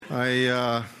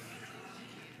I've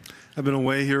been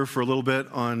away here for a little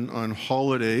bit on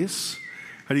holidays.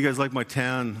 How do you guys like my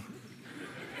tan?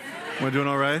 Am I doing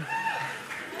all right?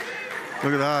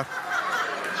 Look at that.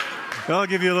 That'll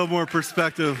give you a little more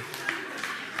perspective.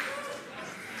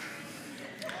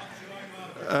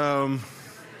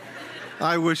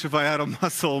 I wish if I had a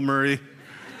muscle, Murray.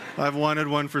 I've wanted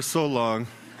one for so long.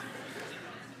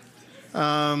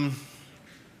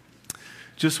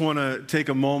 Just want to take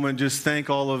a moment, just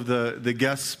thank all of the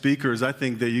guest speakers. I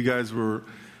think that you guys were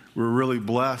really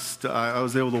blessed. I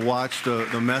was able to watch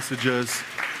the messages.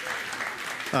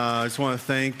 I just want to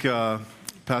thank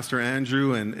Pastor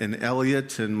Andrew and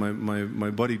Elliot and my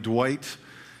buddy Dwight.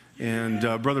 And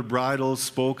Brother Bridle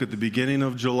spoke at the beginning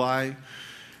of July.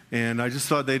 And I just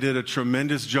thought they did a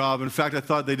tremendous job. In fact, I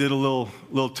thought they did a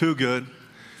little too good.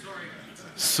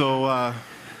 So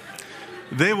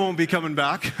they won't be coming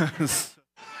back.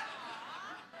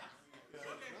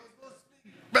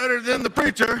 Better than the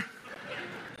preacher.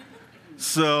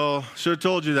 So, should have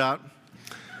told you that.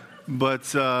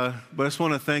 But I just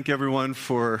want to thank everyone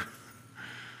for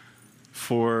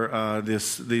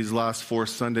these last 4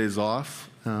 Sundays off.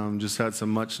 Just had some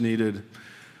much needed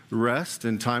rest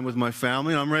and time with my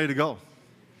family, and I'm ready to go.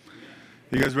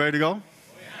 You guys ready to go?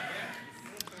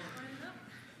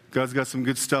 God's got some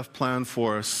good stuff planned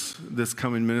for us this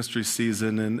coming ministry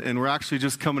season, and we're actually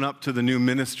just coming up to the new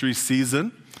ministry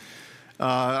season.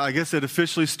 I guess it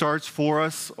officially starts for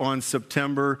us on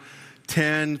September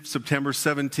 10, September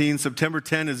 17. September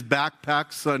 10 is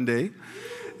Backpack Sunday,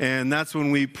 and that's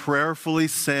when we prayerfully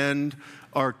send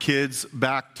our kids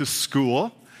back to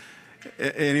school.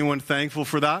 Anyone thankful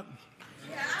for that?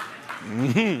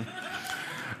 Yeah.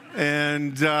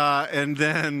 And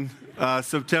then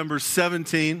September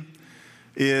 17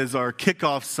 is our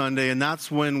kickoff Sunday, and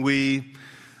that's when we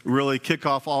really kick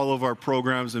off all of our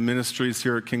programs and ministries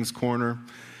here at King's Corner.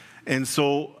 And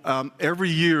so every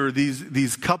year,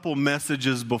 these couple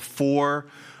messages before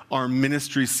our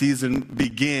ministry season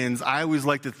begins, I always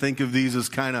like to think of these as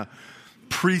kind of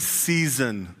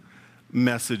preseason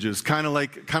messages, kind of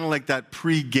like that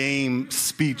pre-game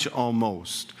speech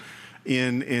almost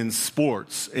in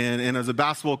sports. And as a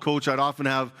basketball coach, I'd often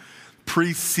have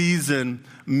preseason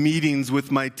meetings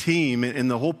with my team, and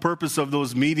the whole purpose of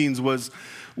those meetings was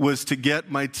to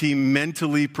get my team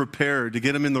mentally prepared, to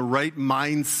get them in the right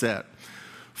mindset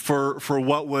for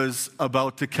what was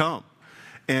about to come,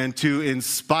 and to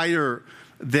inspire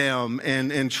them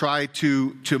and try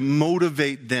to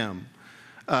motivate them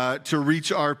to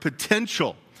reach our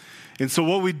potential. And so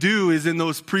what we do is in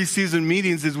those preseason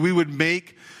meetings is we would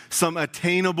make some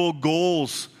attainable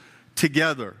goals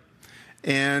together.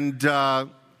 And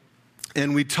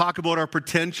we talk about our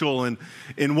potential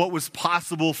and what was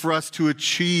possible for us to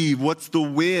achieve, what's the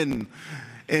win.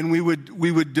 And we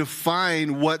would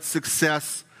define what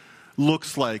success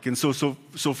looks like. And so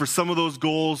for some of those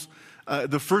goals,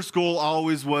 the first goal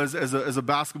always was as a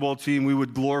basketball team, we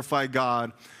would glorify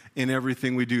God in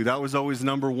everything we do. That was always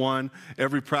number one,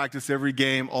 every practice, every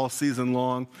game, all season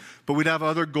long. But we'd have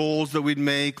other goals that we'd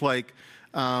make, like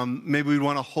maybe we'd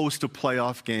want to host a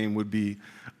playoff game would be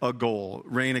a goal.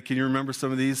 Raina, can you remember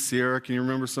some of these? Sierra, can you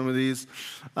remember some of these?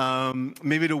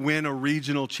 Maybe to win a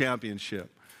regional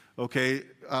championship. Okay,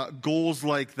 goals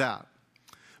like that.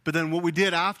 But then what we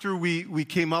did after we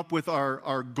came up with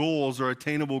our goals, our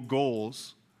attainable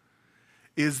goals,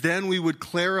 is then we would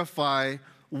clarify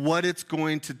what it's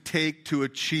going to take to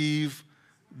achieve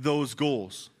those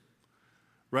goals,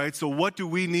 right? So what do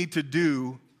we need to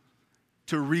do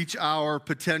to reach our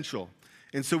potential?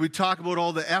 And so we talk about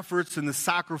all the efforts and the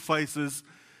sacrifices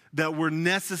that were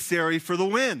necessary for the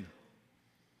win.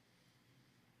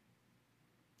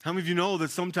 How many of you know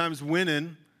that sometimes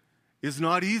winning is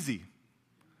not easy?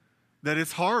 That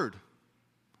it's hard?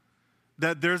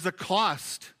 That there's a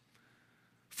cost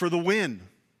for the win?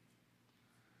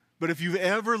 But if you've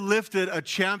ever lifted a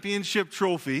championship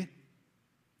trophy,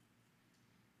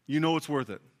 you know it's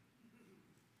worth it.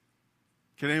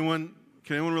 Can anyone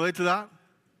relate to that?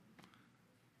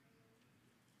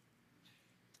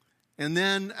 And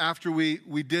then after we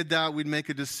did that, we'd make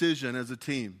a decision as a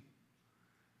team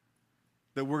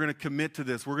that we're going to commit to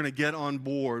this. We're going to get on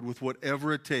board with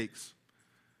whatever it takes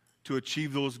to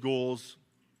achieve those goals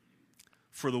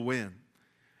for the win.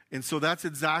 And so that's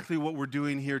exactly what we're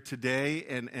doing here today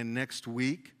and next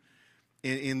week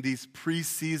in these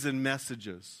preseason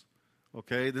messages.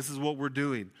 Okay, this is what we're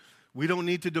doing. We don't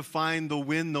need to define the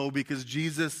win, though, because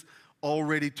Jesus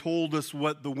already told us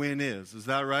what the win is. Is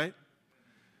that right?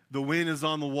 The win is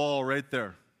on the wall right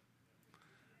there.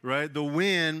 Right? The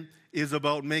win is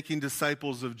about making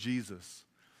disciples of Jesus.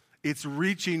 It's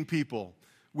reaching people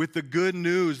with the good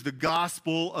news, the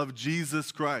gospel of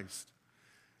Jesus Christ.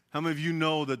 How many of you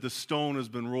know that the stone has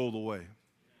been rolled away?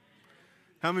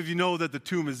 How many of you know that the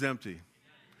tomb is empty?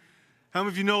 How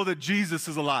many of you know that Jesus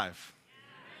is alive?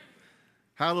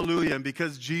 Hallelujah. And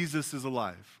because Jesus is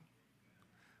alive,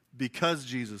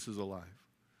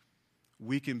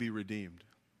 we can be redeemed.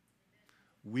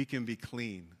 We can be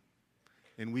clean.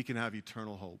 And we can have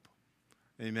eternal hope.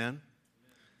 Amen?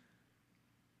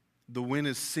 The win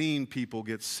is seeing people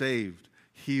get saved,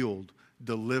 healed,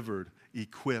 delivered,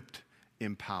 equipped,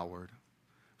 empowered,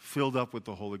 filled up with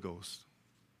the Holy Ghost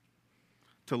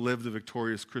to live the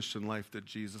victorious Christian life that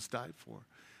Jesus died for.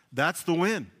 That's the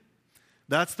win.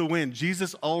 That's the win.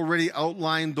 Jesus already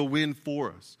outlined the win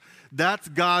for us. That's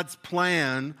God's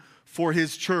plan for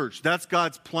his church. That's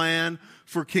God's plan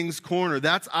for King's Corner.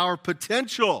 That's our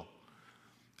potential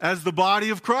as the body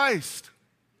of Christ.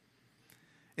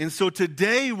 And so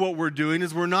today what we're doing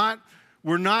is we're not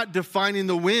defining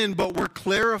the win, but we're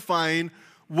clarifying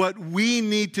what we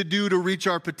need to do to reach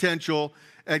our potential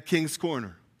at King's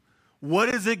Corner. What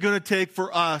is it going to take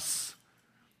for us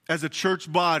as a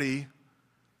church body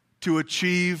to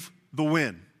achieve the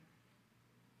win?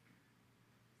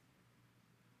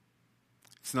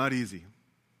 It's not easy.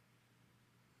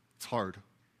 It's hard.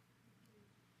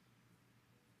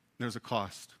 There's a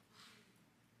cost.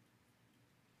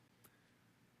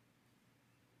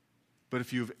 But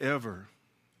if you've ever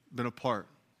been a part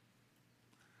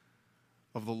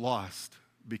of the lost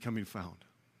becoming found,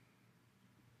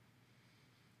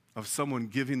 of someone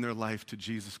giving their life to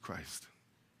Jesus Christ,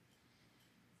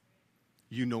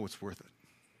 you know it's worth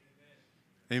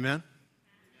it. Amen?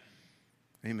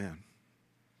 Amen.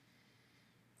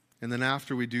 And then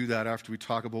after we do that, after we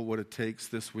talk about what it takes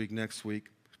this week, next week,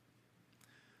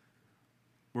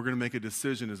 we're going to make a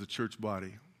decision as a church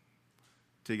body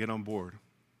to get on board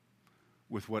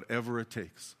with whatever it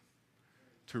takes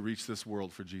to reach this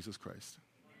world for Jesus Christ.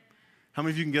 How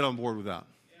many of you can get on board with that?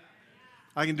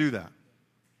 I can do that.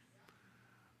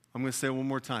 I'm going to say it one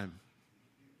more time.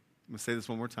 I'm going to say this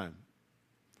one more time.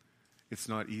 It's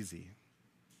not easy.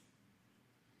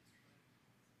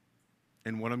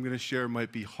 And what I'm going to share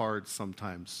might be hard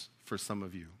sometimes for some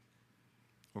of you.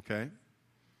 Okay?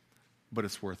 But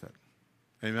it's worth it.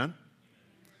 Amen?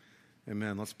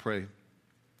 Amen. Let's pray.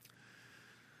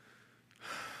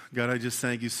 God, I just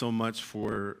thank you so much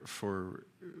for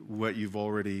what you've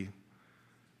already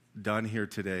done here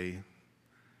today.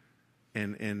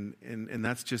 And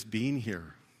that's just being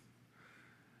here.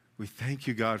 We thank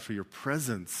you, God, for your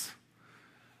presence.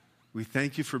 We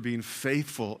thank you for being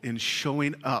faithful in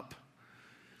showing up.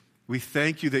 We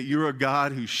thank you that you're a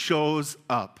God who shows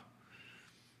up.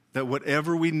 That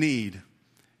whatever we need,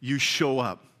 you show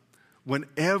up.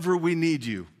 Whenever we need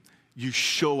you, you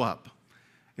show up.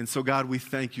 And so, God, we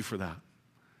thank you for that.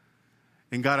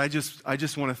 And God, I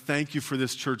just want to thank you for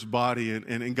this church body.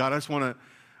 And God, I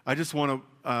just want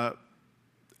to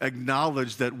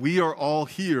acknowledge that we are all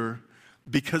here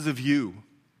because of you.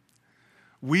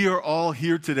 We are all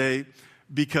here today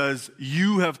because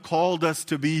you have called us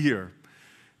to be here.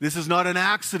 This is not an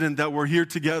accident that we're here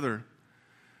together,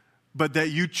 but that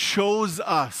you chose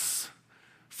us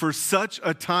for such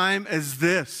a time as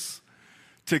this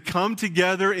to come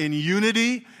together in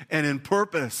unity and in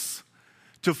purpose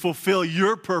to fulfill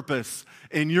your purpose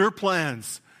and your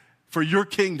plans for your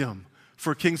kingdom,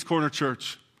 for King's Corner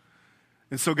Church.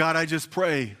 And so, God, I just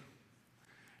pray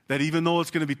that even though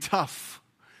it's going to be tough,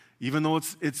 even though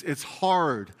it's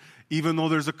hard, even though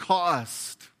there's a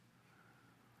cost,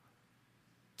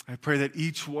 I pray that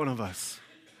each one of us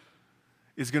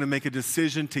is going to make a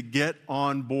decision to get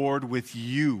on board with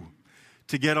you,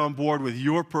 to get on board with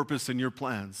your purpose and your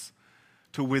plans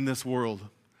to win this world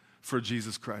for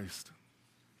Jesus Christ.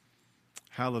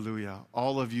 Hallelujah.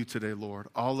 All of you today, Lord,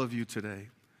 all of you today,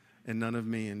 and none of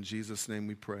me. In Jesus' name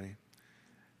we pray.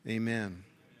 Amen.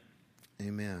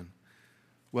 Amen.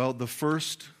 Well, the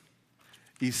first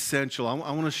essential, I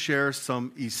want to share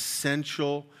some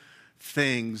essential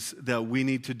things that we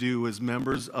need to do as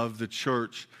members of the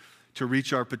church to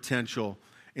reach our potential.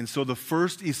 And so the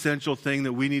first essential thing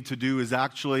that we need to do is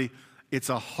actually, it's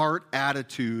a heart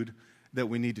attitude that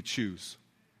we need to choose.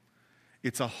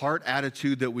 It's a heart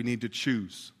attitude that we need to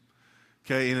choose.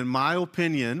 Okay, and in my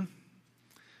opinion,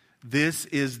 this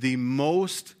is the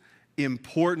most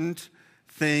important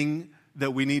thing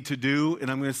that we need to do,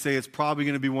 and I'm going to say it's probably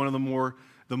going to be one of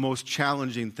the most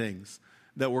challenging things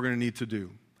that we're going to need to do.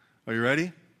 Are you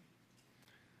ready?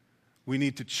 We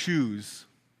need to choose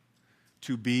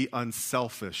to be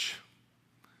unselfish.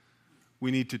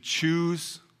 We need to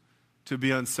choose to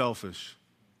be unselfish.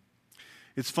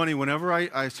 It's funny, whenever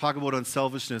I talk about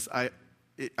unselfishness,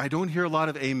 I don't hear a lot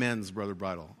of amens, Brother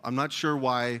Bridle. I'm not sure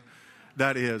why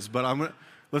that is, but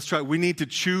let's try. We need to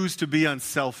choose to be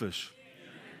unselfish.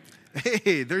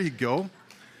 Hey, there you go.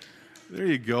 There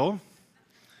you go.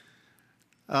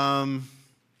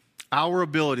 Our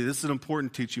ability, this is an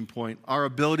important teaching point, our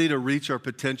ability to reach our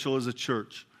potential as a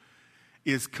church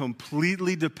is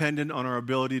completely dependent on our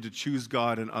ability to choose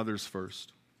God and others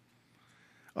first.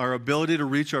 Our ability to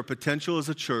reach our potential as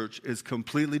a church is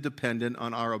completely dependent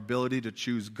on our ability to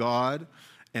choose God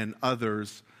and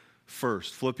others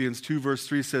first. Philippians 2 verse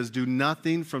 3 says, do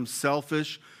nothing from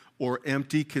selfish or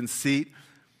empty conceit,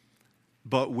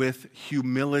 but with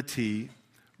humility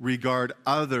regard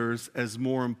others as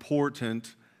more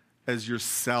important as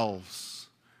yourselves.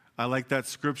 I like that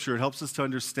scripture. It helps us to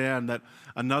understand that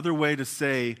another way to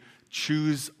say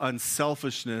choose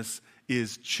unselfishness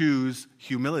is choose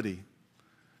humility.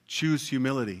 Choose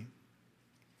humility.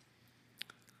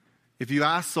 If you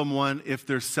ask someone if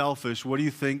they're selfish, what do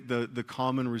you think the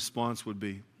common response would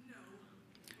be? No.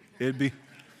 It'd be,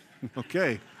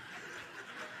 okay.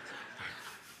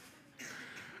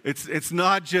 It's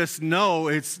not just no,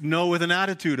 it's no with an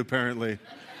attitude, apparently.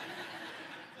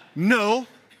 No.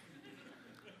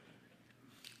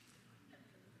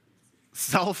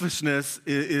 Selfishness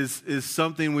is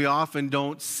something we often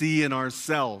don't see in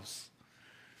ourselves.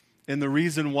 And the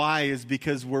reason why is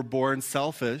because we're born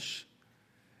selfish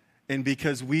and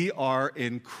because we are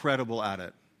incredible at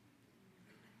it.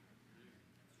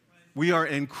 We are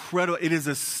incredible. It is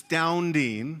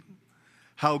astounding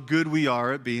how good we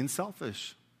are at being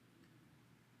selfish.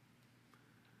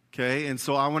 Okay, and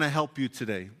so I want to help you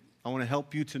today. I want to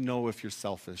help you to know if you're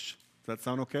selfish. Does that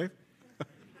sound okay?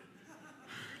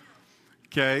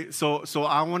 Okay, so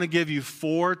I want to give you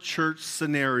 4 church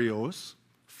scenarios,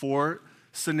 4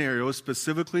 scenarios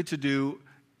specifically to do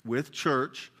with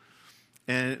church,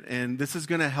 and this is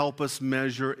going to help us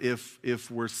measure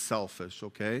if we're selfish,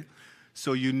 okay?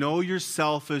 So you know you're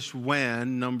selfish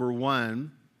when, number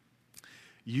 1,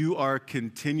 you are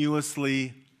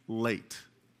continuously late.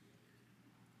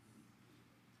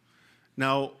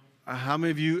 Now, how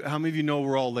many of you know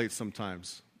we're all late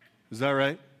sometimes? Is that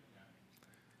right?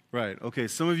 Right. Okay.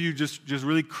 Some of you just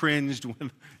really cringed when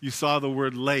you saw the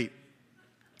word late.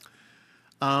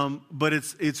 But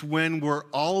it's when we're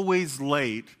always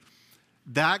late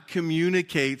that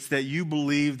communicates that you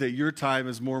believe that your time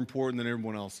is more important than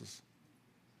everyone else's.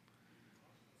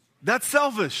 That's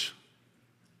selfish.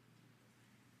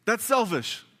 That's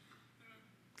selfish.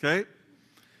 Okay?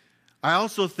 I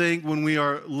also think when we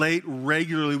are late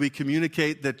regularly, we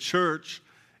communicate that church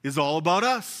is all about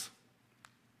us.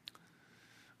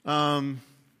 In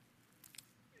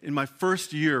my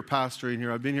first year pastoring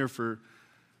here, I've been here for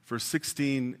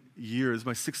 16 years,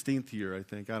 my 16th year, I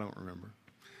think. I don't remember.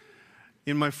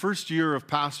 In my first year of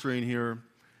pastoring here,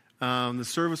 the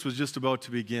service was just about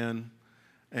to begin,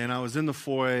 and I was in the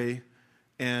foyer,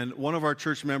 and one of our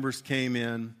church members came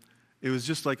in. It was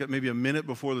just like maybe a minute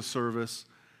before the service.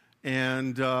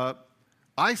 And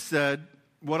I said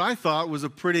what I thought was a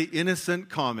pretty innocent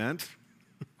comment.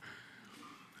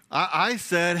 I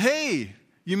said, hey,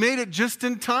 you made it just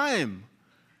in time.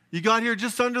 You got here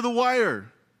just under the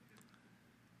wire.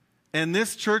 And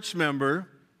this church member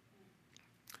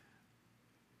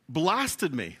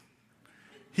blasted me.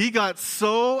 He got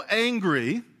so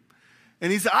angry,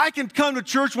 and he said, I can come to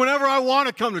church whenever I want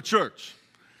to come to church.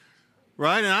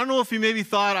 Right? And I don't know if he maybe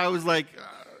thought I was like...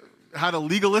 had a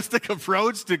legalistic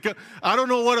approach to, I don't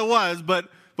know what it was, but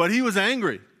he was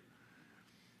angry.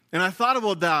 And I thought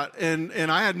about that,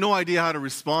 and I had no idea how to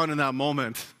respond in that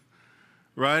moment,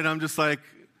 right? I'm just like,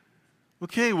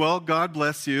 okay, well, God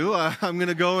bless you. I'm going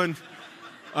to go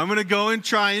and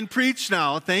try and preach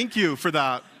now. Thank you for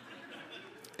that.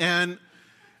 And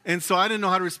so I didn't know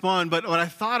how to respond, but when I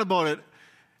thought about it,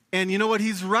 and you know what?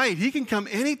 He's right. He can come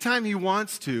anytime he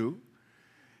wants to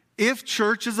if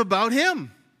church is about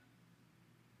him.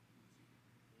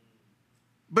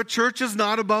 But church is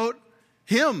not about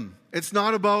him. It's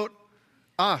not about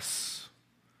us.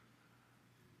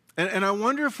 And I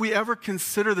wonder if we ever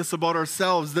consider this about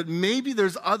ourselves, that maybe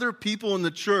there's other people in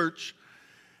the church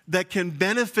that can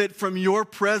benefit from your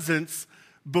presence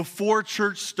before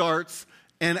church starts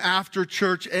and after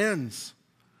church ends.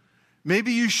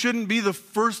 Maybe you shouldn't be the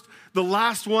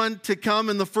last one to come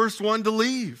and the first one to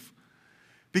leave.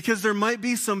 Because there might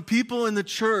be some people in the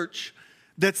church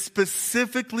that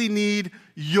specifically need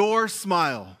your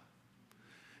smile.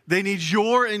 They need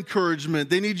your encouragement.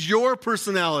 They need your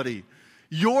personality,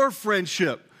 your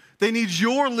friendship. They need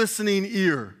your listening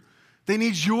ear. They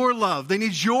need your love. They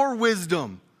need your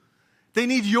wisdom. They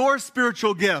need your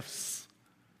spiritual gifts.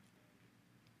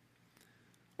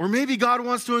 Or maybe God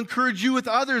wants to encourage you with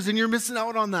others and you're missing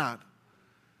out on that.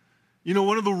 You know,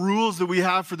 one of the rules that we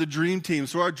have for the Dream Team,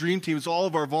 so our Dream Team is all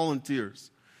of our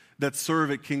volunteers that serve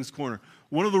at King's Corner.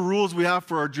 One of the rules we have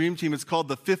for our Dream Team is called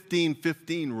the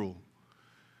 15-15 rule.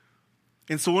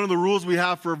 And so one of the rules we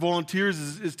have for our volunteers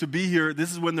is to be here.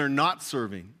 This is when they're not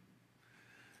serving,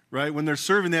 right? When they're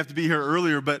serving, they have to be here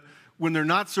earlier, but when they're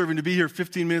not serving, to be here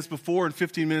 15 minutes before and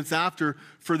 15 minutes after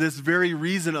for this very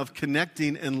reason of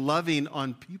connecting and loving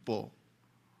on people.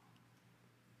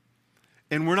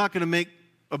 And we're not going to make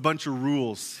a bunch of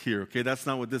rules here, okay? That's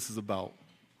not what this is about,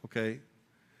 okay?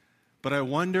 But I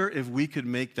wonder if we could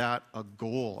make that a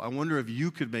goal. I wonder if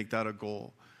you could make that a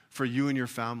goal for you and your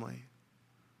family.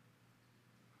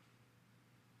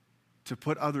 To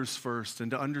put others first and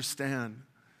to understand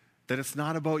that it's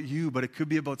not about you, but it could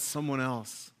be about someone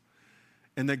else.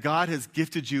 And that God has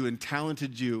gifted you and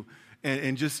talented you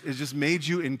and just made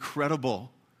you incredible.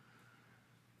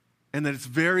 And that it's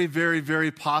very, very,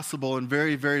 very possible and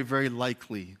very, very, very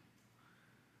likely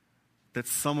that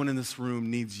someone in this room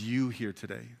needs you here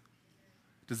today.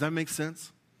 Does that make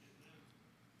sense?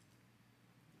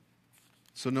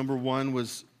 So number one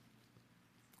was,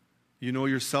 you know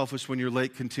you're selfish when you're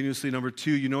late continuously. Number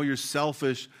two, you know you're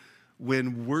selfish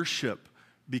when worship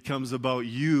becomes about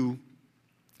you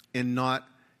and not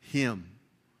him.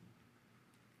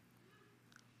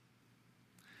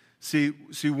 See,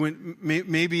 when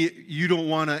maybe you don't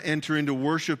want to enter into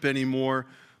worship anymore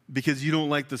because you don't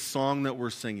like the song that we're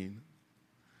singing.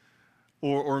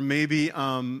 Or maybe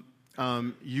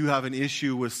you have an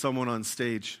issue with someone on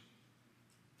stage.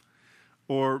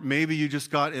 Or maybe you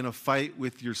just got in a fight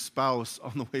with your spouse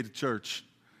on the way to church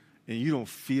and you don't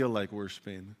feel like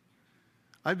worshiping.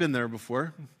 I've been there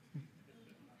before.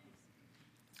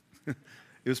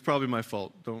 It was probably my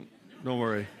fault. Don't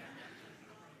worry.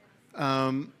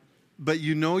 But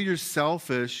you know you're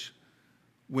selfish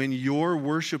when your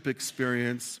worship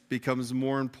experience becomes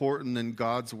more important than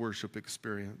God's worship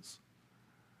experience.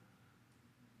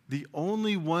 The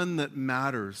only one that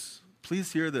matters,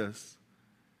 please hear this,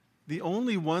 the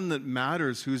only one that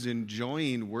matters who's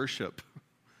enjoying worship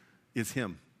is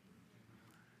him.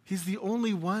 He's the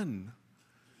only one.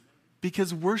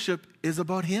 Because worship is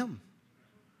about him.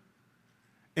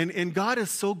 And God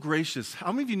is so gracious.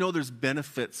 How many of you know there's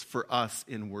benefits for us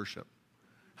in worship?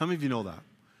 How many of you know that?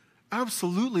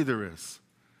 Absolutely there is.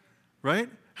 Right?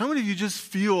 How many of you just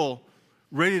feel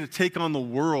ready to take on the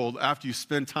world after you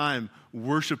spend time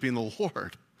worshiping the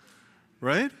Lord?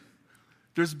 Right?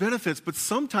 There's benefits, but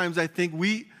sometimes I think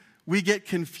we get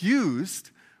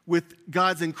confused with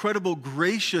God's incredible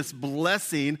gracious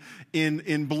blessing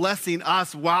in blessing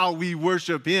us while we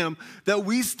worship him, that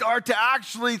we start to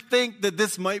actually think that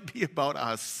this might be about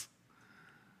us.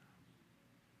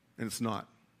 And it's not.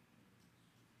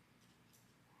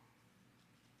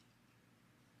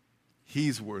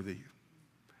 He's worthy.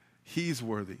 He's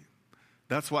worthy.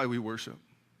 That's why we worship.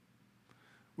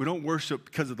 We don't worship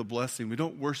because of the blessing. We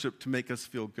don't worship to make us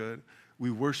feel good.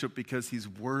 We worship because he's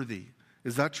worthy.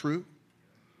 Is that true?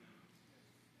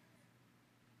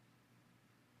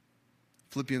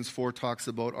 Philippians 4 talks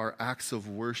about our acts of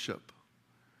worship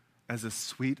as a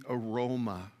sweet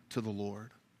aroma to the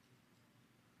Lord.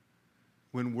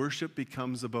 When worship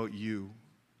becomes about you,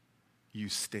 you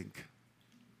stink.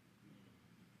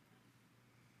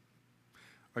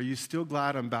 Are you still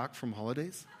glad I'm back from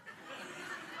holidays?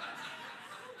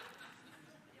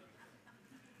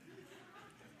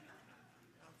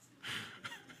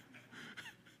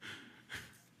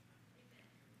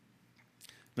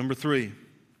 Number 3.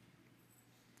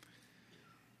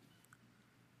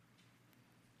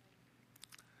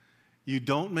 You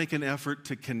don't make an effort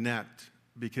to connect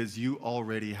because you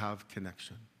already have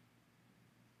connection.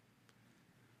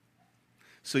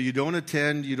 So you don't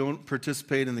attend, you don't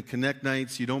participate in the Connect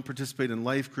nights, you don't participate in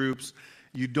life groups,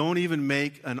 you don't even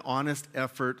make an honest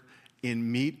effort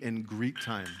in meet and greet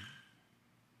time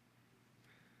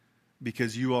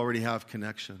because you already have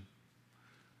connection.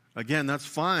 Again, that's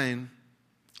fine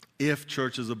if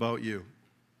church is about you,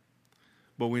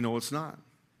 but we know it's not.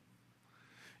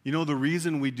 You know, the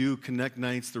reason we do Connect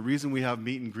nights, the reason we have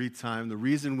meet and greet time, the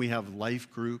reason we have life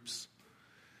groups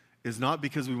is not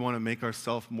because we want to make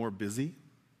ourselves more busy.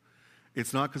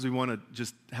 It's not because we want to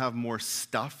just have more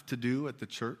stuff to do at the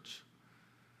church.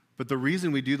 But the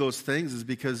reason we do those things is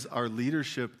because our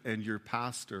leadership and your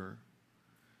pastor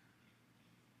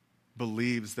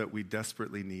believes that we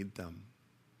desperately need them.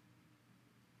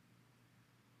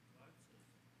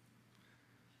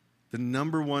 The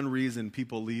number one reason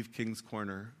people leave King's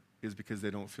Corner is because they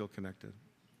don't feel connected.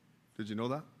 Did you know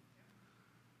that?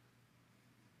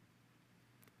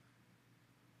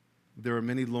 there are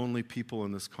many lonely people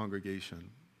in this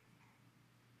congregation.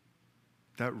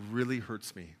 That really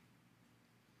hurts me.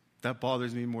 That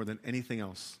bothers me more than anything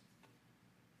else.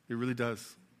 It really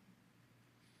does.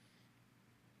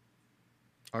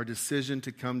 Our decision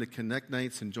to come to Connect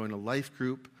Nights and join a life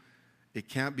group, it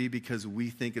can't be because we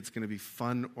think it's going to be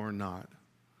fun or not,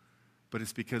 but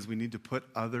it's because we need to put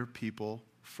other people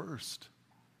first.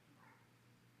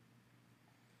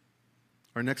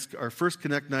 Our first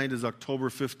Connect Night is October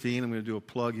 15. I'm going to do a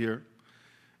plug here.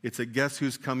 It's a Guess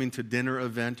Who's Coming to Dinner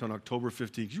event on October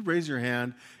 15th. Could you raise your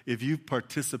hand if you've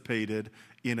participated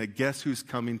in a Guess Who's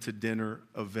Coming to Dinner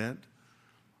event?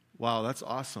 Wow, that's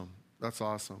awesome. That's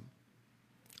awesome.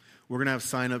 We're going to have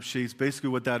sign-up sheets. Basically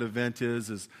what that event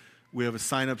is we have a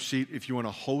sign-up sheet if you want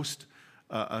to host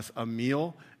a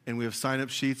meal, and we have sign-up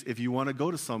sheets if you want to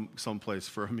go to someplace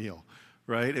for a meal,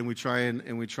 right? And we try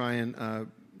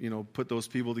and put those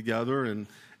people together, and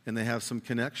they have some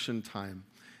connection time.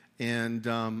 And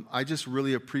I just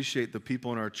really appreciate the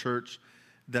people in our church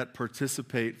that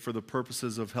participate for the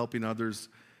purposes of helping others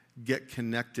get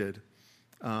connected.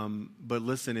 But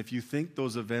listen, if you think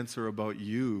those events are about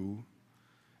you,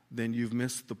 then you've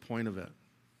missed the point of it.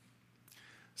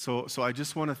 So I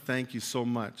just want to thank you so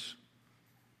much.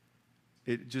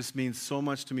 It just means so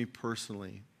much to me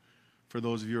personally for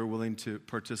those of you who are willing to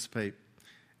participate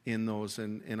in those.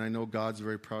 And I know God's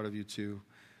very proud of you too.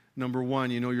 Number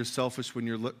one, you're selfish when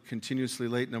you're continuously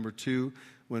late. Number two,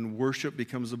 when worship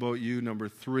becomes about you. Number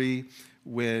three,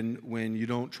 when you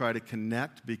don't try to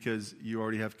connect because you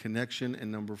already have connection.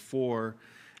 And number four,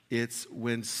 it's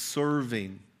when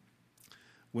serving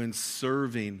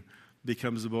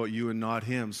becomes about you and not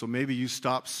him. So maybe you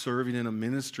stop serving in a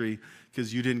ministry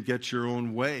because you didn't get your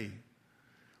own way.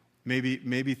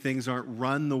 Maybe things aren't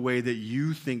run the way that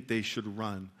you think they should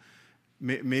run.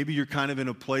 Maybe you're kind of in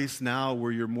a place now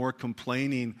where you're more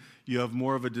complaining. You have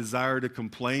more of a desire to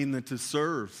complain than to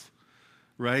serve,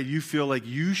 right? You feel like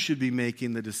you should be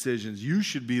making the decisions. You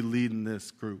should be leading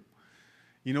this group.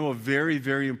 A very,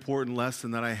 very important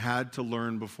lesson that I had to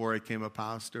learn before I became a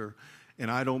pastor,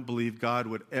 and I don't believe God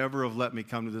would ever have let me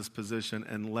come to this position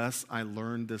unless I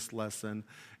learned this lesson,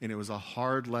 and it was a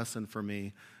hard lesson for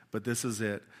me, but this is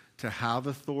it. To have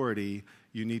authority,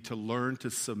 you need to learn to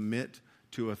submit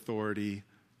to authority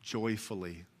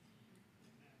joyfully.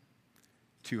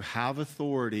 To have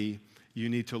authority, you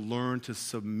need to learn to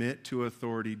submit to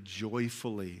authority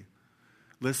joyfully.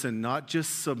 Listen, not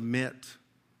just submit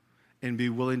and be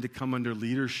willing to come under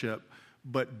leadership,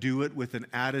 but do it with an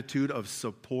attitude of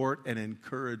support and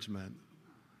encouragement.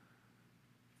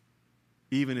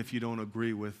 Even if you don't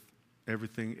agree with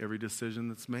every decision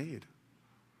that's made.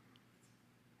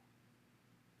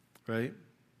 Right?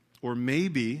 Or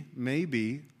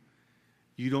maybe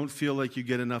you don't feel like you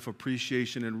get enough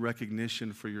appreciation and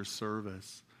recognition for your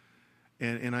service.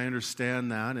 And I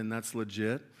understand that, and that's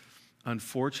legit.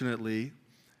 Unfortunately,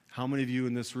 how many of you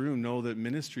in this room know that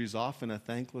ministry is often a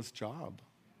thankless job?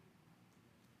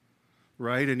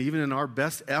 Right? And even in our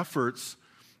best efforts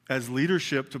as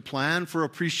leadership to plan for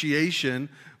appreciation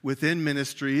within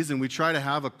ministries, and we try to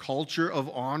have a culture of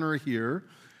honor here,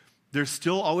 there's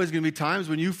still always going to be times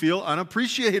when you feel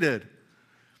unappreciated.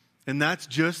 And that's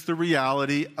just the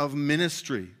reality of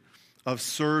ministry, of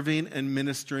serving and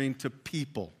ministering to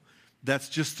people. That's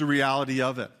just the reality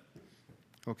of it.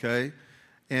 Okay?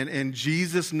 And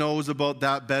Jesus knows about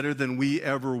that better than we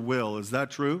ever will. Is that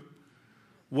true?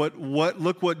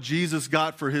 Look what Jesus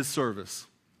got for his service.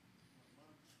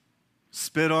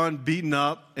 Spit on, beaten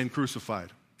up, and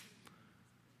crucified.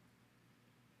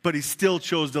 But he still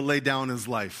chose to lay down his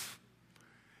life.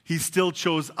 He still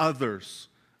chose others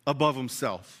above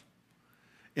himself.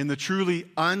 And the truly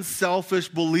unselfish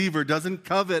believer doesn't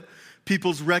covet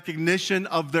people's recognition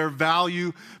of their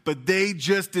value, but they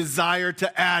just desire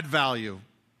to add value.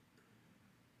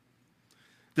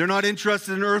 They're not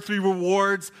interested in earthly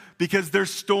rewards because they're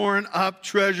storing up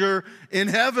treasure in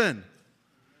heaven.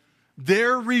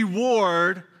 Their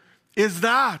reward is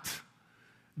that.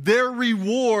 Their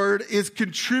reward is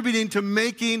contributing to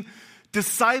making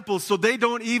disciples, so they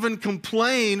don't even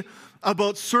complain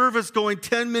about service going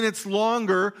 10 minutes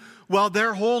longer while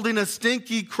they're holding a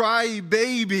stinky, cry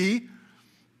baby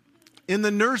in the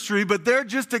nursery, but they're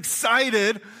just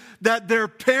excited that their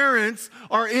parents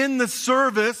are in the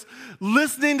service,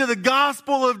 listening to the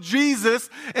gospel of Jesus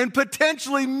and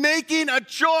potentially making a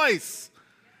choice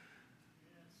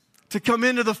to come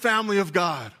into the family of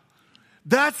God.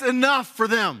 That's enough for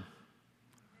them.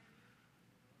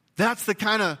 That's the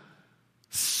kind of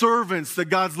servants that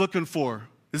God's looking for.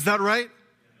 Is that right?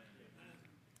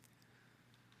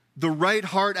 The right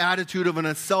heart attitude of an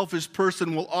unselfish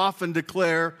person will often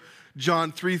declare,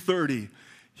 John 3:30.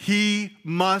 He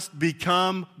must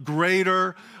become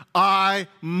greater. I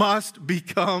must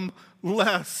become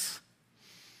less.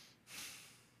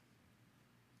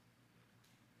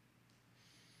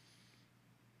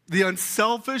 The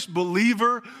unselfish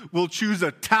believer will choose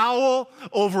a towel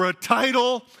over a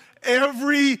title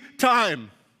every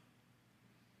time.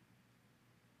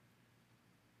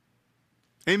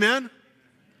 Amen?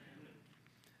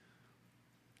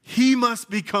 He must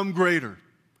become greater.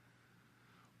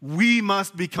 We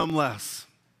must become less.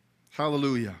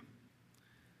 Hallelujah.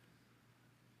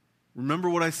 Remember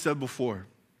what I said before.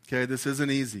 Okay, this isn't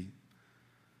easy.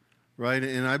 Right?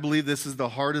 And I believe this is the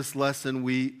hardest lesson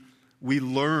we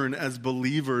learn as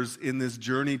believers in this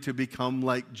journey to become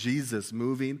like Jesus,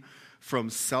 moving from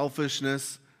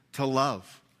selfishness to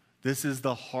love. This is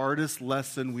the hardest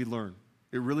lesson we learn.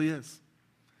 It really is.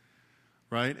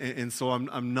 Right? And so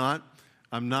I'm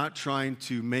not trying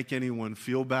to make anyone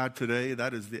feel bad today.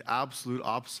 That is the absolute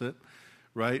opposite,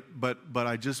 right? But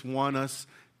I just want us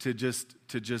to just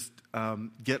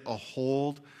get a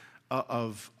hold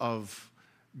of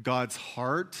God's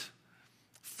heart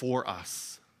for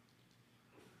us,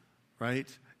 right?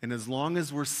 And as long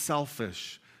as we're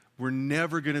selfish, we're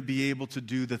never going to be able to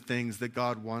do the things that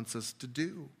God wants us to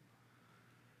do.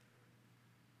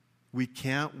 We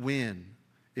can't win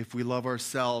if we love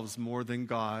ourselves more than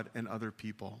God and other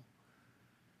people.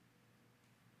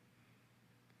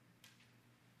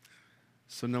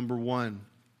 So number one,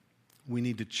 we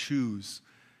need to choose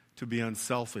to be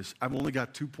unselfish. I've only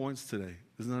got 2 points today.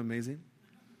 Isn't that amazing?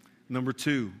 Number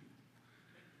two,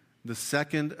 the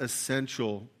second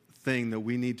essential thing that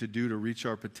we need to do to reach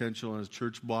our potential as a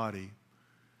church body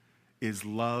is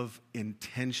love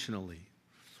intentionally.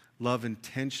 Love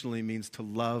intentionally means to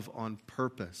love on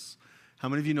purpose. How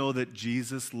many of you know that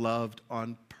Jesus loved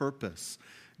on purpose?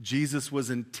 Jesus was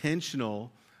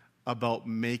intentional about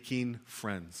making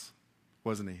friends,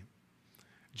 wasn't he?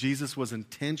 Jesus was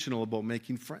intentional about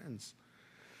making friends,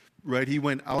 right? He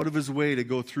went out of his way to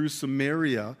go through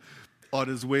Samaria on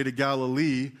his way to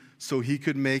Galilee so he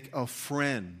could make a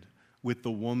friend with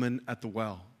the woman at the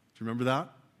well. Do you remember that?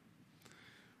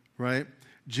 Right?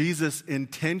 Jesus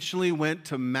intentionally went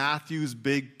to Matthew's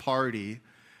big party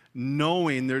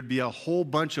knowing there'd be a whole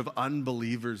bunch of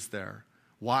unbelievers there.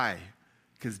 Why?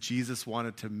 Because Jesus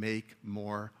wanted to make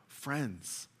more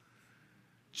friends.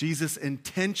 Jesus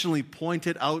intentionally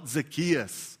pointed out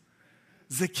Zacchaeus.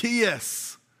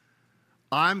 Zacchaeus,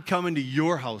 I'm coming to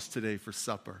your house today for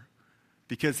supper.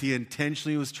 Because he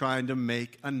intentionally was trying to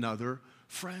make another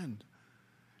friend.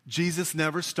 Jesus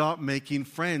never stopped making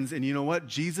friends. And you know what?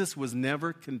 Jesus was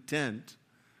never content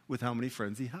with how many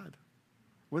friends he had.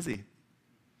 Was he?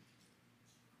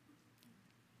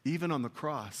 Even on the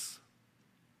cross,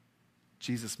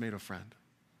 Jesus made a friend.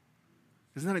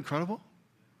 Isn't that incredible?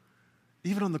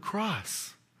 Even on the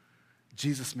cross,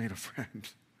 Jesus made a friend.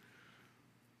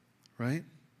 Right?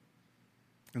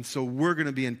 And so we're going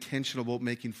to be intentional about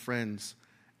making friends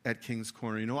at King's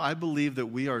Corner. You know, I believe that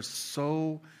we are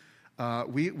so,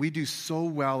 we do so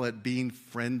well at being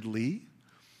friendly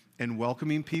and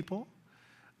welcoming people.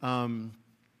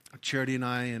 Charity and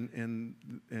I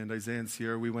and Isaiah and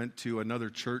Sierra, we went to another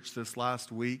church this last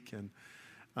week and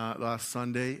last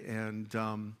Sunday,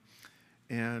 and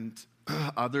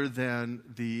other than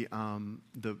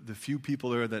the few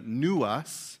people there that knew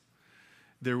us,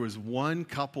 there was one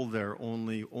couple there,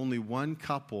 only one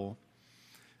couple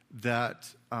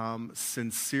that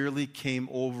sincerely came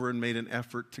over and made an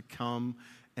effort to come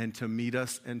and to meet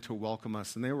us and to welcome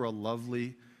us. And they were a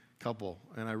lovely couple,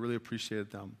 and I really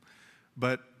appreciated them.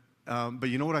 But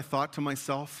you know what I thought to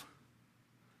myself?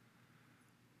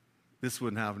 This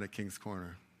wouldn't happen at King's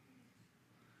Corner.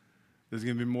 There's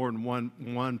going to be more than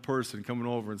one person coming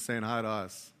over and saying hi to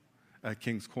us at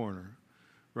King's Corner,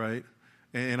 right?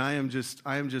 And I am just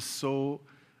so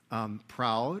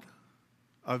proud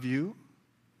of you,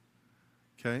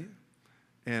 okay?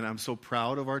 And I'm so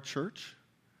proud of our church,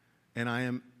 and I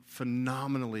am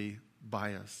phenomenally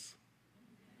biased.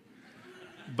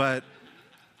 But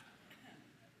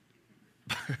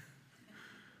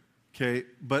okay,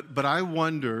 but I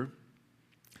wonder.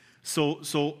 So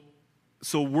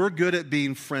we're good at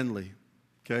being friendly,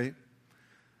 okay?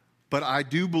 But I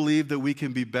do believe that we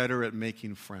can be better at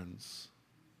making friends.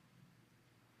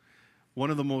 One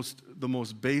of the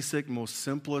most basic, most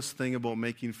simplest thing about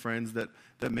making friends that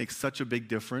makes such a big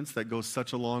difference, that goes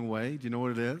such a long way, do you know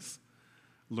what it is?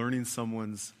 Learning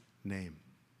someone's name.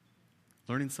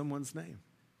 Learning someone's name.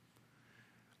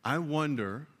 I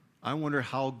wonder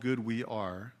how good we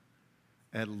are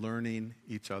at learning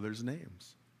each other's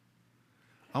names.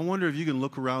 I wonder if you can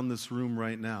look around this room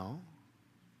right now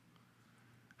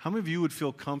How many of you would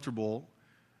feel comfortable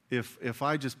if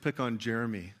I just pick on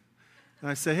Jeremy? And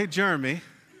I say, hey, Jeremy,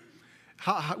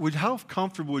 how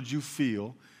comfortable would you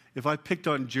feel if I picked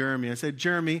on Jeremy? I said,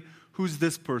 Jeremy, who's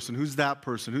this person? Who's that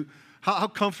person? How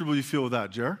comfortable do you feel with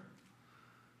that, Jer?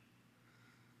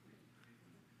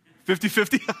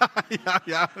 50-50?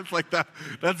 yeah, it's like that.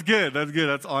 That's good.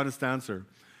 That's an honest answer.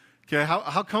 Okay,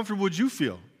 how comfortable would you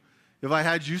feel if I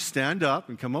had you stand up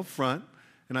and come up front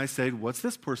and I said, what's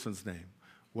this person's name?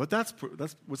 What's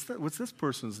this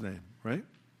person's name, right?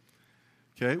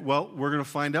 Okay, well, we're going to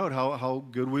find out how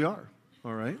good we are,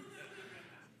 all right?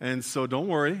 And so don't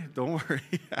worry.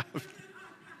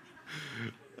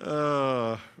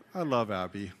 I love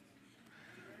Abby.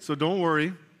 So don't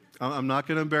worry. I'm not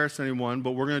going to embarrass anyone,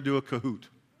 but we're going to do a Kahoot.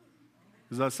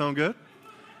 Does that sound good?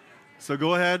 So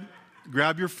go ahead,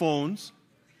 grab your phones.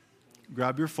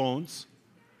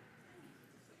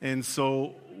 And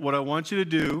so what I want you to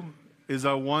do is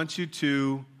I want you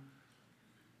to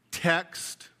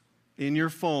text in your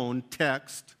phone,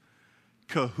 text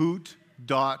kahoot.it.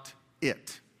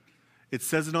 It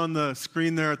says it on the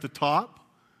screen there at the top.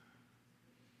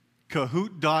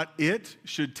 Kahoot.it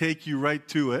should take you right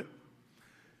to it.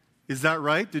 Is that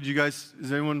right?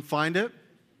 Does anyone find it?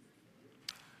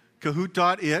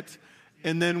 Kahoot.it.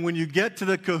 And then when you get to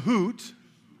the Kahoot,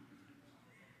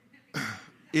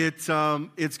 it's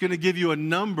going to give you a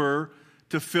number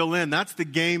to fill in. That's the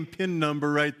game PIN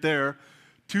number right there,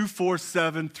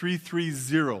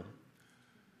 247330.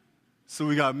 So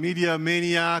we got Media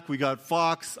Maniac, we got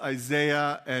Fox,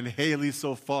 Isaiah, and Haley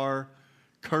so far,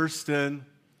 Kirsten,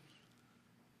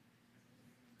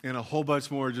 and a whole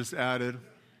bunch more just added.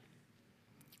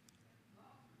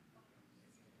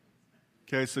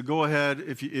 Okay, so go ahead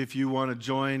if you want to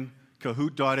join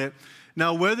Kahoot.it.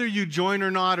 Now, whether you join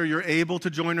or not, or you're able to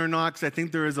join or not, because I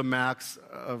think there is a max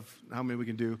of how many we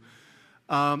can do,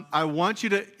 I want you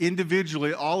to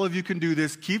individually, all of you can do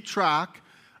this, keep track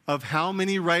of how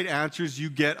many right answers you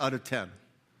get out of 10.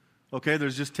 Okay,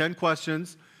 there's just 10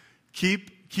 questions.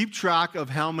 Keep track of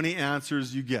how many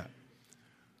answers you get.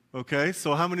 Okay,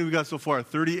 so how many we got so far?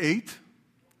 38?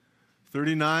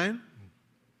 39?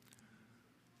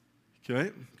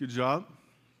 Okay, good job.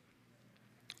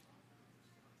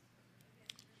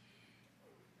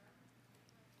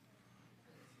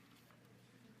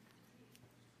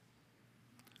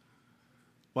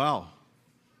 Wow,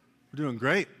 we're doing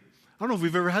great. I don't know if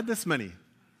we've ever had this many.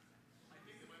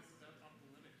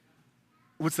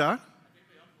 What's that?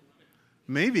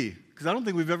 Maybe, because I don't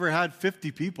think we've ever had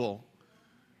 50 people.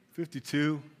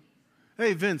 52.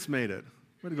 Hey, Vince made it.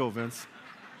 Way to go, Vince.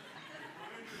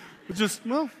 That's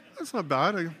not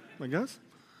bad, I guess.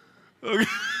 Okay.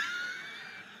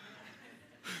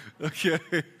 Okay,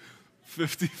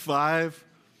 55.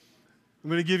 I'm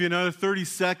going to give you another 30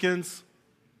 seconds.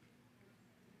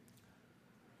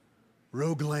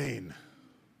 Rogue Lane.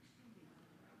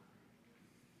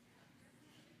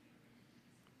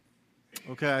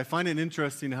 Okay, I find it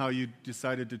interesting how you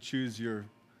decided to choose your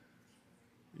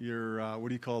what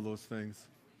do you call those things?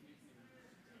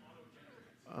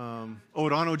 It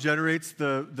auto-generates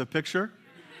the picture?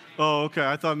 Oh, okay.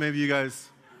 I thought maybe you guys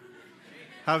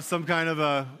have some kind of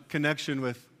a connection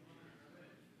with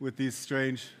these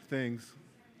strange things.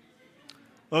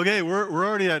 Okay, we're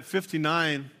already at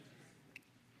 59.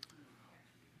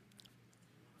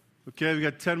 Okay, we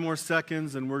got 10 more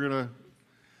seconds, and we're going to...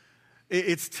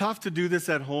 It's tough to do this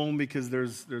at home because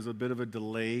there's a bit of a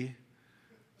delay.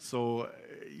 So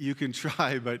you can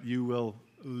try, but you will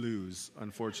lose,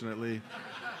 unfortunately.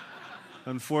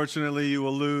 Unfortunately, you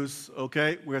will lose.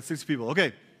 Okay, we got 6 people.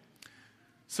 Okay,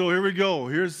 so here we go.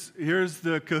 Here's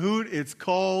the Kahoot. It's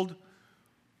called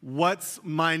What's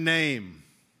My Name?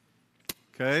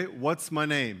 Okay, what's my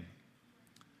name?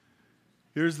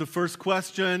 Here's the first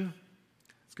question.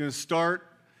 It's going to start,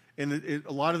 and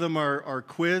a lot of them are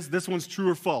quiz. This one's true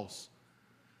or false.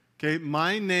 Okay,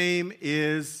 my name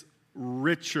is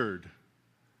Richard.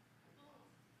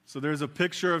 So there's a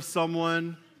picture of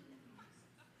someone.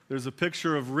 There's a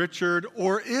picture of Richard,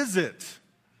 or is it?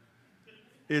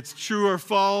 It's true or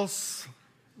false.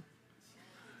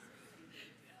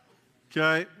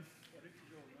 Okay.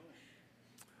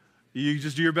 You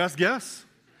just do your best guess.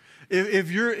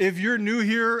 If you're new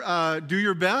here, do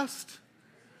your best.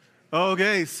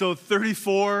 Okay, so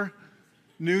 34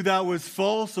 knew that was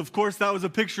false. Of course, that was a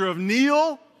picture of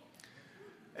Neil.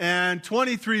 And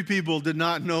 23 people did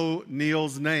not know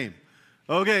Neil's name.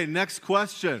 Okay, next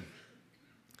question.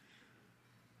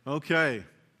 Okay,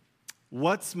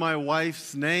 what's my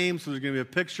wife's name? So there's going to be a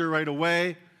picture right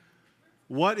away.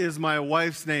 What is my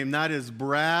wife's name? That is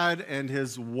Brad and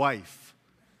his wife.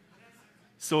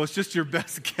 So it's just your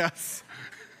best guess.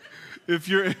 If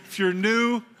you're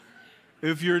new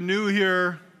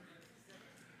here,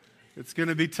 it's going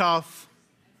to be tough,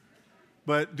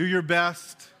 but do your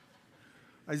best.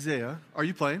 Isaiah, are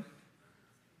you playing?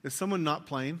 Is someone not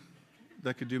playing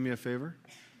that could do me a favor?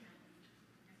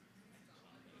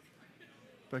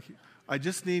 Becky,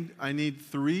 I need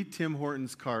 3 Tim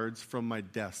Hortons cards from my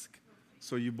desk,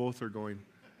 so you both are going.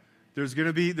 There's going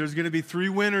to be 3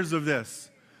 winners of this.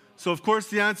 So of course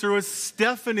the answer was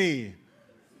Stephanie.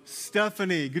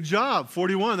 Stephanie, good job.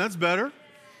 41, that's better.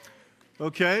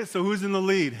 Okay, so who's in the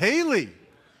lead? Haley.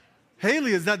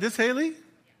 Haley, is that this Haley?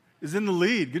 Is in the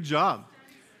lead. Good job.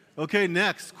 Okay,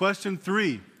 next, question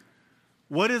 3.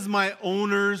 What is my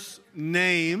owner's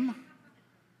name?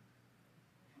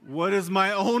 What is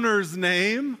my owner's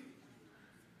name?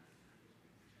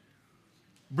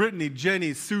 Brittany,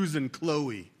 Jenny, Susan,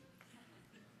 Chloe.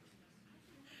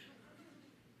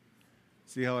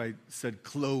 See how I said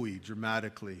Chloe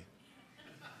dramatically?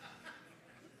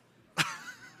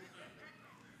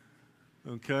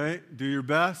 Okay, do your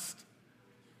best.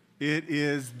 It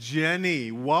is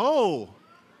Jenny. Whoa.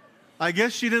 I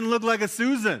guess she didn't look like a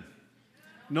Susan.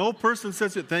 No person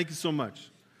says it. Thank you so much.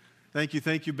 Thank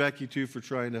you, Becky, too, for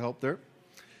trying to help there.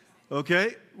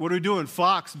 Okay, what are we doing?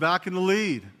 Fox, back in the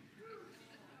lead.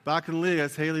 Back in the lead. I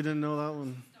guess Haley didn't know that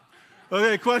one.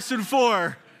 Okay, question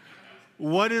 4.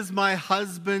 What is my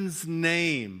husband's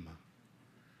name?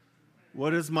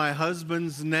 What is my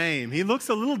husband's name? He looks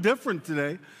a little different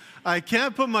today. I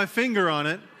can't put my finger on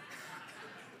it.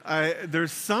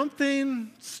 There's something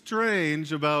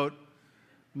strange about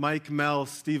Mike, Mel,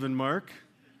 Stephen, Mark.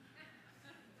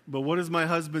 But what is my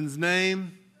husband's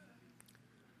name?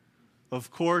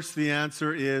 Of course, the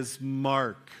answer is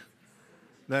Mark.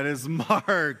 That is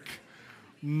Mark.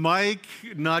 Mike,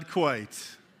 not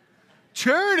quite.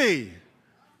 Charity,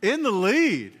 in the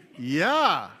lead.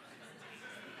 Yeah.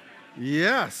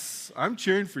 Yes, I'm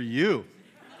cheering for you.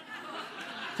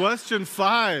 Question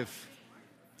 5.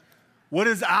 What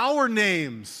is our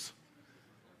names?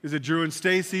 Is it Drew and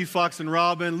Stacy, Fox and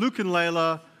Robin, Luke and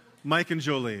Layla, Mike and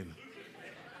Jolene?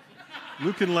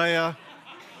 Luke and Leah.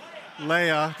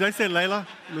 Leah. Did I say Layla?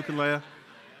 Luke and Leah.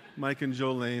 Mike and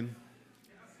Jolene.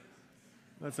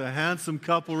 That's a handsome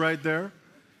couple right there,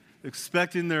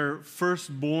 expecting their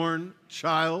firstborn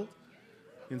child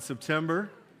in September.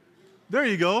 There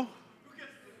you go.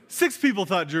 6 people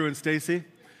thought Drew and Stacy.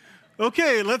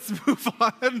 Okay, let's move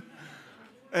on.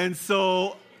 And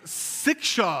so,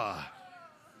 Sikshaw.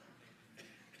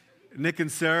 Nick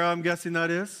and Sarah, I'm guessing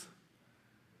that is.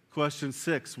 Question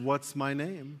 6, what's my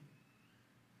name?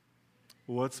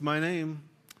 What's my name?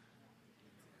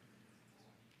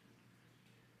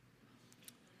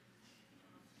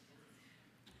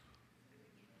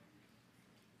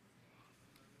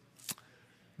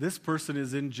 This person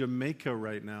is in Jamaica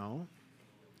right now.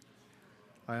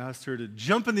 I asked her to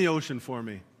jump in the ocean for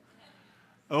me.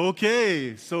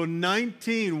 Okay, so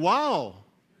 19. Wow.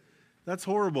 That's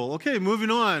horrible. Okay, moving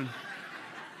on.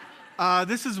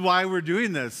 This is why we're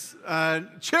doing this.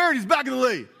 Charity's back in the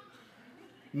lead.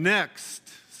 Next,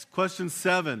 question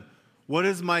 7. What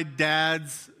is my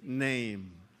dad's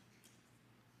name?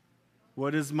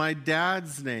 What is my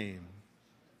dad's name?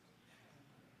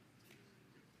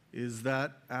 Is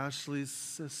that Ashley's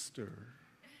sister?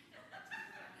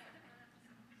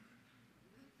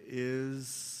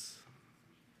 Is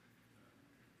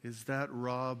that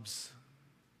Rob's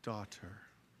daughter?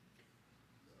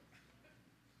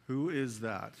 Who is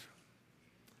that?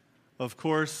 Of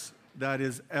course, that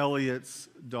is Elliot's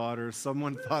daughter.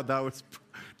 Someone thought that was,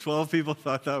 12 people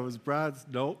thought that was Brad's.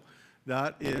 Nope,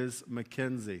 that is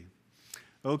Mackenzie.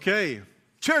 Okay,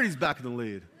 Charity's back in the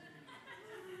lead.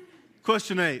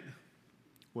 Question 8.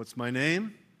 What's my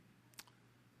name?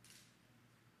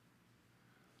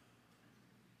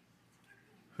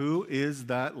 Who is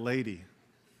that lady?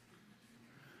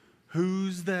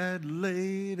 Who's that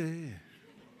lady?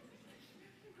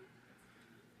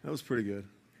 That was pretty good.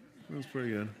 That was pretty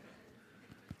good.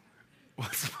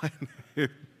 What's my name?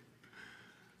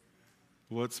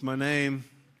 What's my name?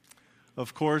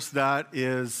 Of course, that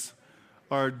is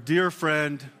our dear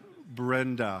friend,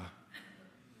 Brenda.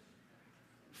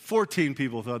 14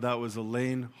 people thought that was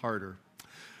Elaine Harder.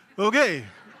 Okay,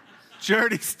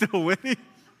 Charity's still winning.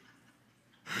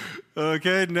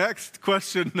 Okay, next,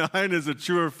 question 9 is a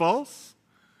true or false?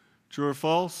 True or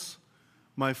false?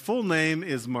 My full name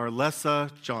is Marlessa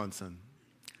Johnson.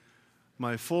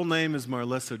 My full name is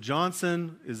Marlessa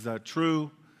Johnson. Is that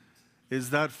true?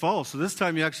 Is that false? So this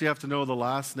time you actually have to know the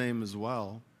last name as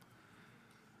well.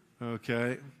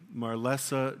 Okay,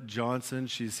 Marlessa Johnson,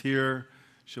 she's here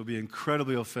She'll be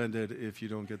incredibly offended if you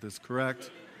don't get this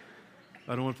correct.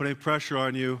 I don't want to put any pressure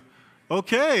on you.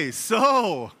 Okay,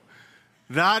 so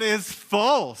that is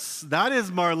false. That is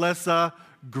Marlessa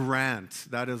Grant.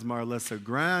 That is Marlessa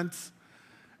Grant.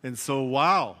 And so,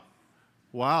 wow,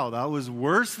 that was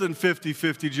worse than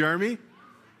 50-50, Jeremy.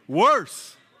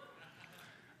 Worse.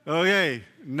 Okay,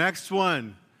 next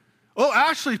one. Oh,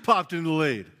 Ashley popped into the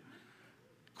lead.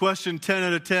 Question 10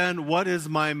 out of 10. What is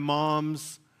my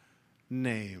mom's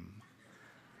name?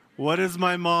 What is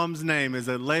my mom's name? Is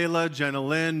it Layla, Jenna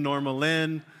Lynn, Norma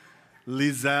Lynn,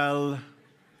 Lizelle?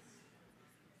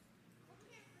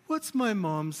 What's my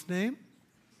mom's name?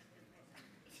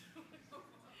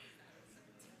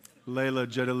 Layla,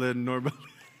 Jenna Lynn, Norma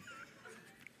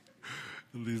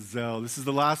Lizelle. This is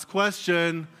the last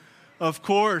question. Of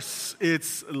course,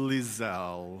 it's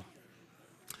Lizelle.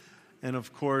 And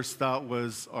of course, that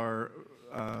was our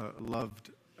loved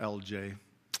LJ.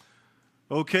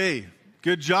 Okay,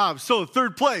 good job. So,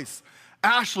 third place,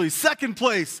 Ashley. Second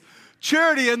place,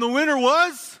 Charity. And the winner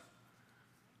was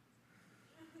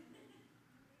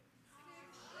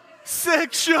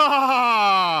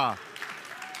Sikshaw.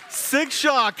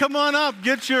 Sikshaw, come on up.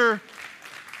 Get your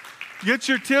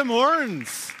Tim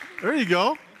Hortons. There you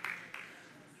go.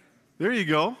 There you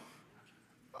go.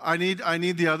 I need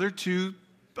the other two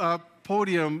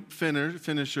podium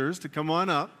finishers to come on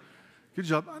up. Good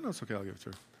job. I know it's okay. I'll give it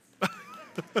to her.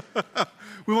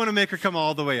 We want to make her come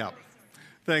all the way up.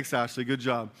 Thanks, Ashley. Good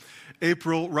job.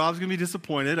 April, Rob's going to be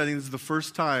disappointed. I think this is the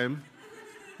first time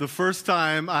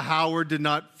a Howard did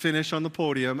not finish on the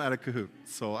podium at a Kahoot.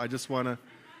 So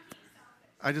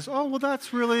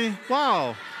that's really,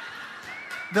 wow.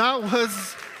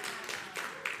 That's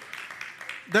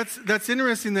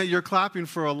interesting that you're clapping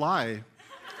for a lie.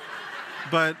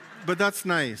 But that's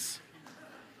nice.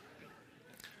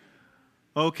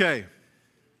 Okay.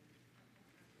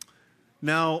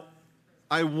 Now,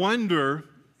 I wonder,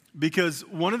 because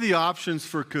one of the options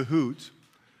for a Kahoot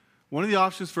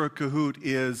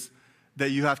is that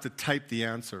you have to type the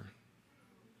answer.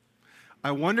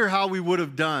 I wonder how we would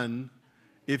have done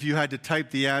if you had to type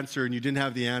the answer and you didn't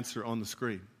have the answer on the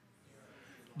screen.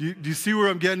 Do you see where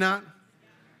I'm getting at?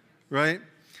 Right?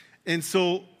 And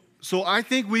so I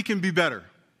think we can be better.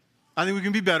 I think we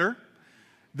can be better.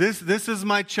 This is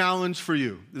my challenge for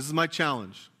you. This is my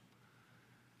challenge.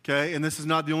 Okay? And this is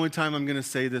not the only time I'm going to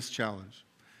say this challenge.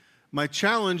 My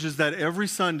challenge is that every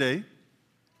Sunday,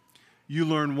 you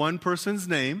learn one person's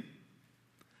name,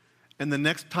 and the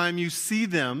next time you see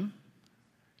them,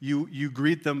 you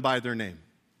greet them by their name.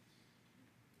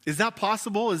 Is that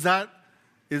possible? Can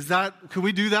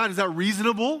we do that? Is that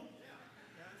reasonable?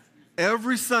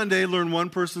 Every Sunday, learn one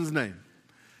person's name.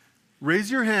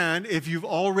 Raise your hand if you've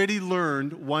already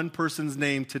learned one person's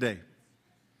name today.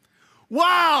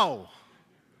 Wow!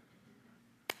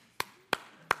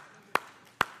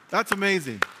 That's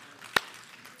amazing.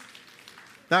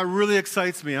 That really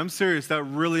excites me. I'm serious. That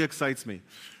really excites me.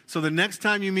 So the next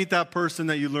time you meet that person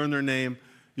that you learn their name,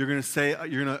 you're going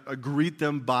to greet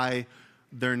them by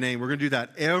their name. We're going to do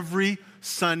that every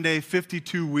Sunday,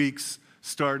 52 weeks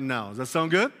starting now. Does that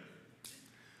sound good?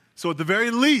 So at the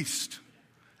very least,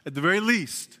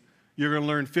 you're going to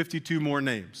learn 52 more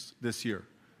names this year.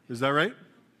 Is that right?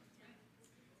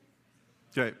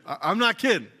 Okay. I'm not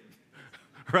kidding.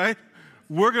 Right?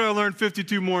 We're going to learn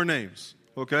 52 more names.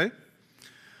 Okay?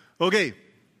 Okay.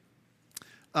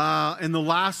 And the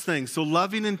last thing. So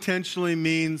loving intentionally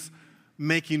means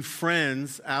making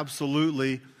friends,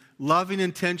 absolutely. Loving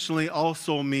intentionally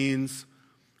also means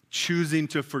choosing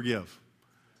to forgive.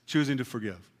 Choosing to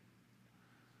forgive.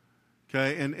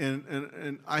 Okay,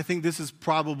 and I think this is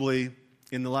probably,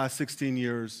 in the last 16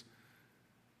 years,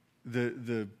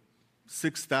 the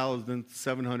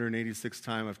 6,786th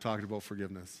time I've talked about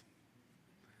forgiveness.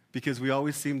 Because we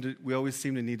always seem to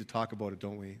need to talk about it,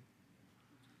 don't we?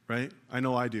 Right? I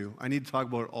know I do. I need to talk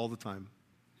about it all the time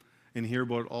and hear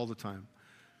about it all the time.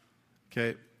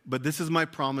 Okay? But this is my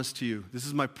promise to you. This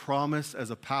is my promise as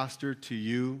a pastor to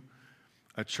you,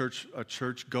 a church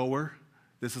goer.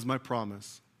 This is my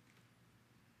promise.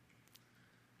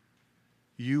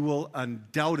 You will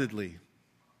undoubtedly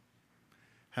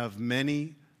have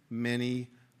many, many,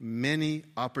 many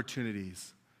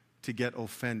opportunities to get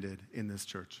offended in this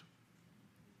church.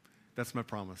 That's my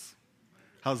promise.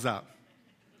 How's that?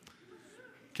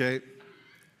 Okay?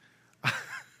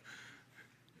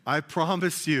 I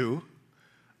promise you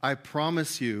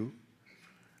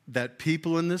that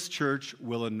people in this church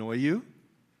will annoy you,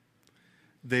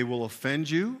 they will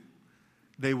offend you,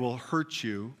 they will hurt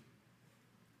you,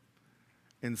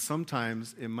 and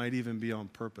sometimes it might even be on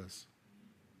purpose.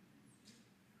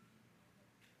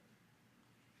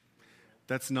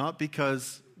 That's not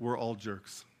because we're all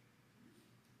jerks.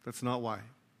 That's not why.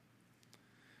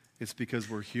 It's because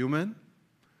we're human,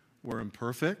 we're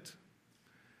imperfect,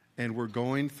 and we're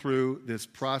going through this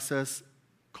process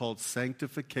called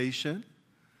sanctification,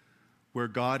 where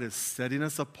God is setting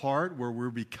us apart, where we're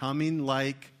becoming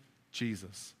like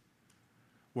Jesus.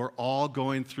 We're all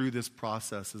going through this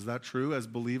process. Is that true as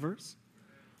believers?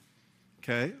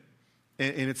 Okay?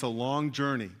 And it's a long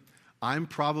journey. I'm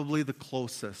probably the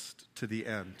closest to the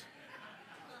end.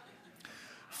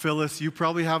 Phyllis, you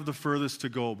probably have the furthest to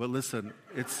go, but listen,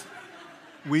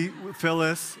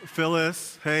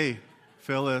 Phyllis, hey,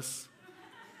 Phyllis,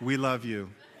 we love you.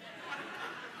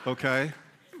 Okay?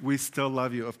 We still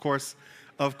love you. Of course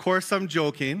I'm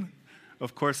joking.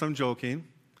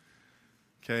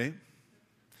 Okay?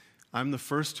 I'm the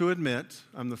first to admit,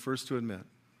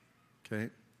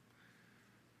 okay,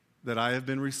 that I have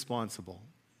been responsible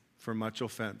for much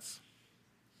offense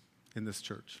in this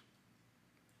church.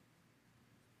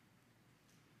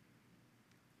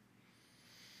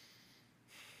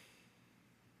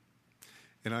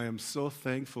 And I am so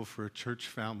thankful for a church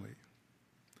family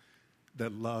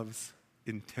that loves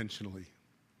intentionally,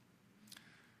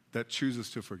 that chooses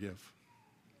to forgive.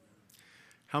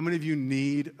 How many of you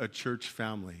need a church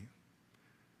family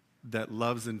that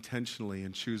loves intentionally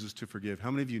and chooses to forgive? How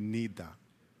many of you need that?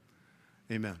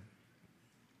 Amen.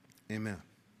 Amen.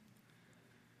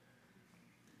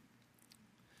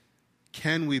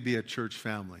 Can we be a church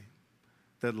family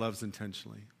that loves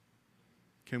intentionally?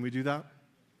 Can we do that?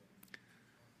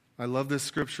 I love this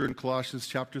scripture in Colossians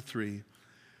chapter 3.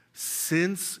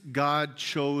 Since God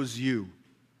chose you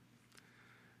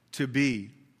to be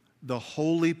the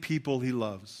holy people he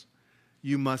loves,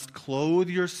 you must clothe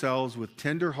yourselves with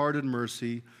tender-hearted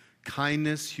mercy,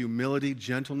 kindness, humility,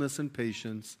 gentleness, and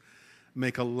patience.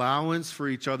 Make allowance for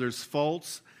each other's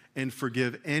faults and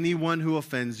forgive anyone who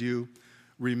offends you.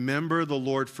 Remember, the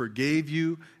Lord forgave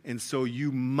you, and so you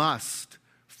must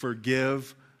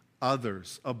forgive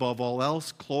others. Above all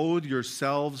else, clothe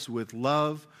yourselves with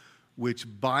love, which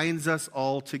binds us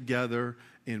all together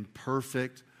in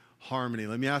perfect harmony.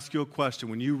 Let me ask you a question.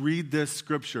 When you read this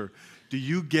scripture, do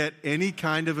you get any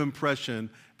kind of impression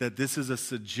that this is a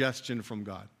suggestion from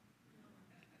God?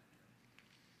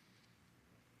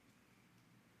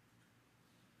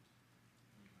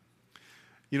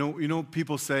 You know,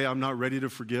 people say, I'm not ready to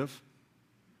forgive.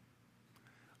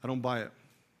 I don't buy it.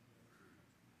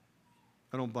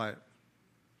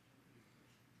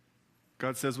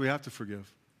 God says we have to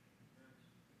forgive.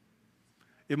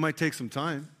 It might take some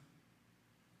time.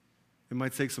 You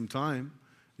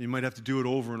might have to do it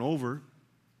over and over.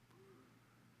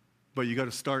 But you got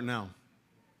to start now.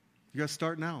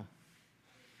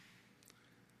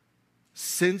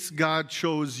 Since God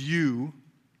chose you,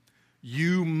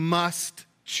 you must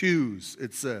choose,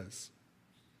 it says.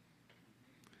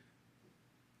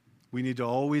 We need to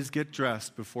always get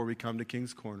dressed before we come to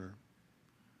King's Corner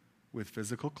with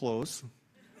physical clothes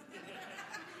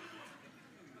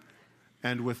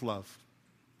and with love.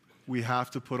 We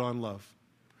have to put on love.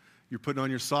 You're putting on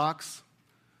your socks,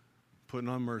 putting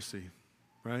on mercy,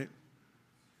 right?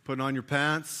 Putting on your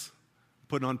pants,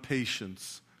 putting on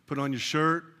patience. Putting on your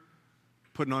shirt,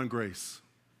 putting on grace.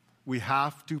 We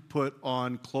have to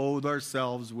clothe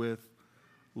ourselves with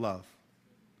love.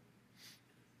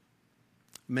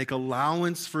 Make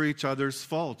allowance for each other's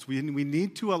faults. We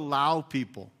need to allow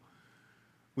people.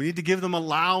 We need to give them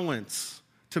allowance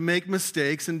to make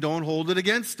mistakes and don't hold it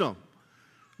against them.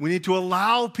 We need to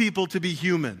allow people to be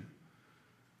human,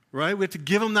 right? We have to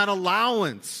give them that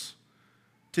allowance,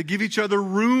 to give each other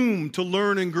room to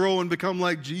learn and grow and become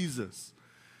like Jesus,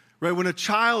 right? When a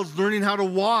child's learning how to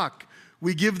walk,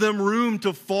 we give them room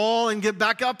to fall and get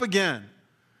back up again,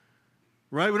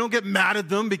 right? We don't get mad at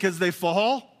them because they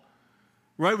fall,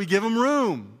 right? We give them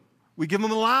room. We give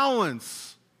them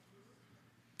allowance.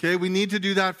 Okay, we need to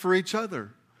do that for each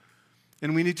other.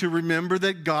 And we need to remember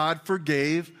that God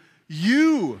forgave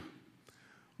you.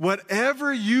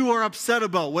 Whatever you are upset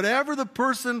about, whatever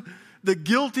the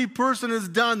guilty person has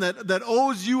done that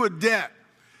owes you a debt,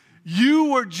 you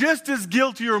were just as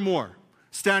guilty or more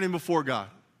standing before God.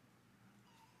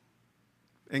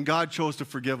 And God chose to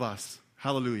forgive us.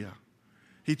 Hallelujah.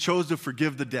 He chose to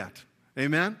forgive the debt.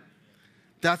 Amen?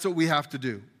 That's what we have to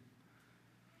do.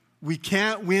 We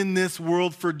can't win this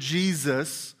world for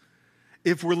Jesus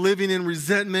if we're living in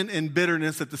resentment and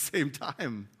bitterness at the same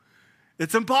time.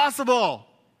 It's impossible.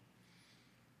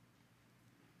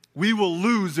 We will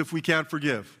lose if we can't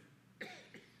forgive.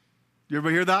 You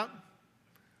ever hear that?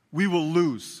 We will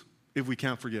lose if we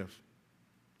can't forgive.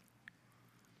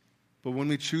 But when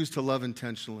we choose to love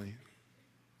intentionally,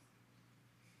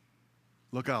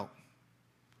 Look out.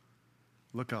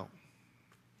 Look out.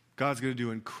 God's going to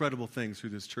do incredible things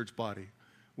through this church body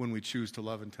when we choose to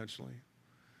love intentionally.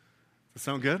 Does that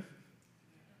sound good?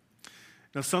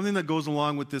 Now, something that goes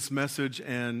along with this message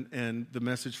and the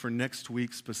message for next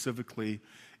week specifically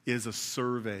is a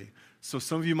survey. So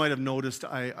some of you might have noticed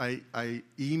I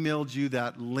emailed you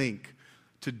that link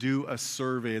to do a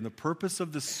survey. And the purpose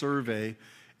of the survey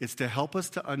is to help us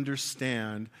to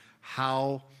understand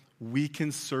how we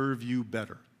can serve you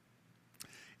better.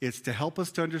 It's to help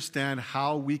us to understand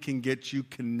how we can get you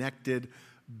connected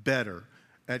better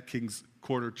at King's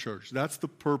Corner Church. That's the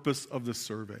purpose of the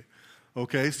survey.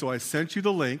 Okay, so I sent you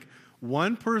the link.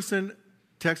 One person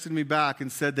texted me back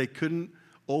and said they couldn't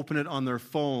open it on their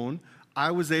phone. I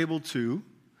was able to,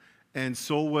 and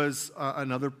so was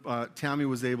Tammy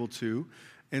was able to.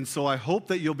 And so I hope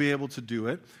that you'll be able to do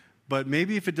it. But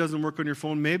maybe if it doesn't work on your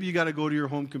phone, maybe you got to go to your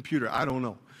home computer. I don't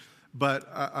know. But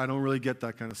I don't really get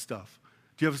that kind of stuff.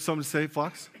 Do you have something to say,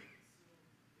 Fox?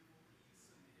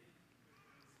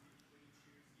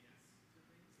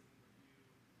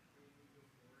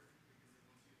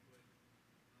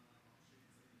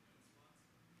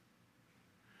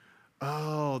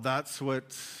 Oh, that's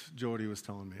what Jody was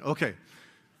telling me. Okay.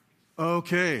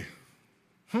 Okay,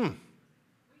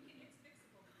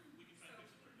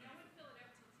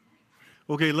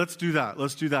 let's do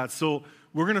that. So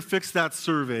we're going to fix that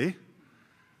survey.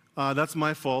 That's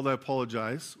my fault. I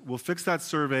apologize. We'll fix that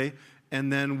survey,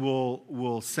 and then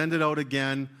we'll send it out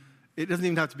again. It doesn't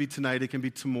even have to be tonight. It can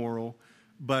be tomorrow.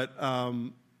 But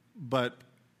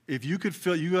if you could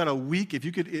you got a week. If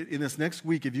you could, in this next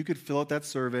week, if you could fill out that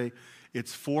survey,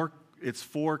 it's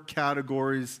four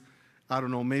categories. I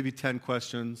don't know, maybe 10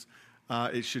 questions.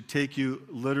 It should take you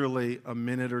literally a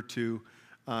minute or two.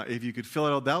 If you could fill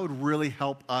it out, that would really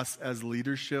help us as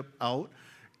leadership out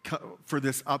for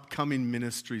this upcoming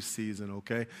ministry season,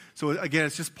 okay? So again,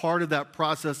 it's just part of that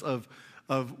process of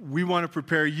we want to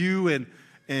prepare you and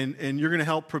you're going to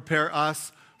help prepare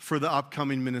us for the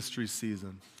upcoming ministry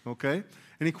season, okay?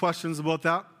 Any questions about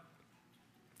that?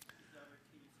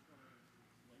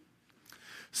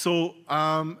 So,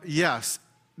 yes.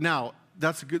 Now,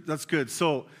 that's good.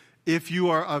 So, if you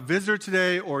are a visitor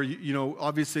today, or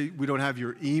obviously we don't have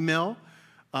your email,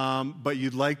 but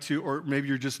you'd like to, or maybe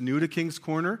you're just new to King's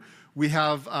Corner, we've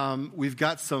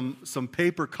got some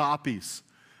paper copies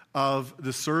of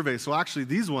the survey. So actually,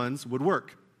 these ones would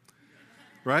work,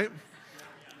 right?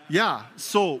 Yeah.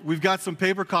 So we've got some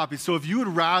paper copies. So if you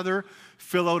would rather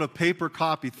fill out a paper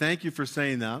copy, thank you for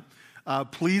saying that.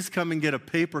 Please come and get a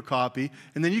paper copy,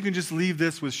 and then you can just leave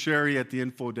this with Sherry at the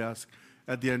info desk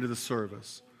at the end of the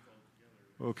service.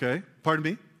 Okay? Pardon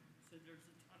me?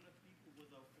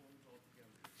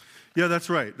 Yeah, that's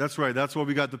right. That's why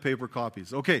we got the paper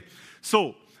copies. Okay,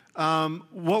 so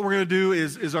what we're going to do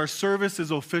is our service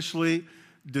is officially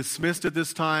dismissed at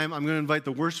this time. I'm going to invite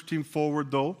the worship team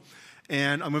forward, though,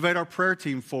 and I'm going to invite our prayer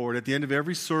team forward. At the end of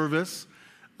every service,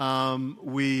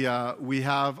 we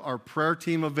have our prayer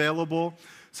team available.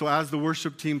 So as the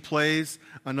worship team plays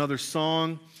another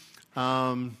song,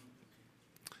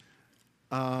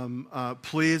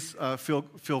 please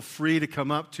feel free to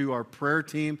come up to our prayer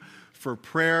team for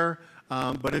prayer.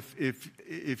 But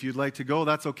if you'd like to go,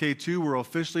 that's okay too. We're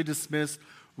officially dismissed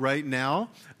right now.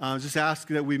 Just ask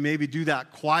that we maybe do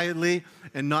that quietly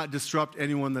and not disrupt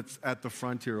anyone that's at the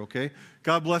front here, okay?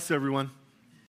 God bless everyone.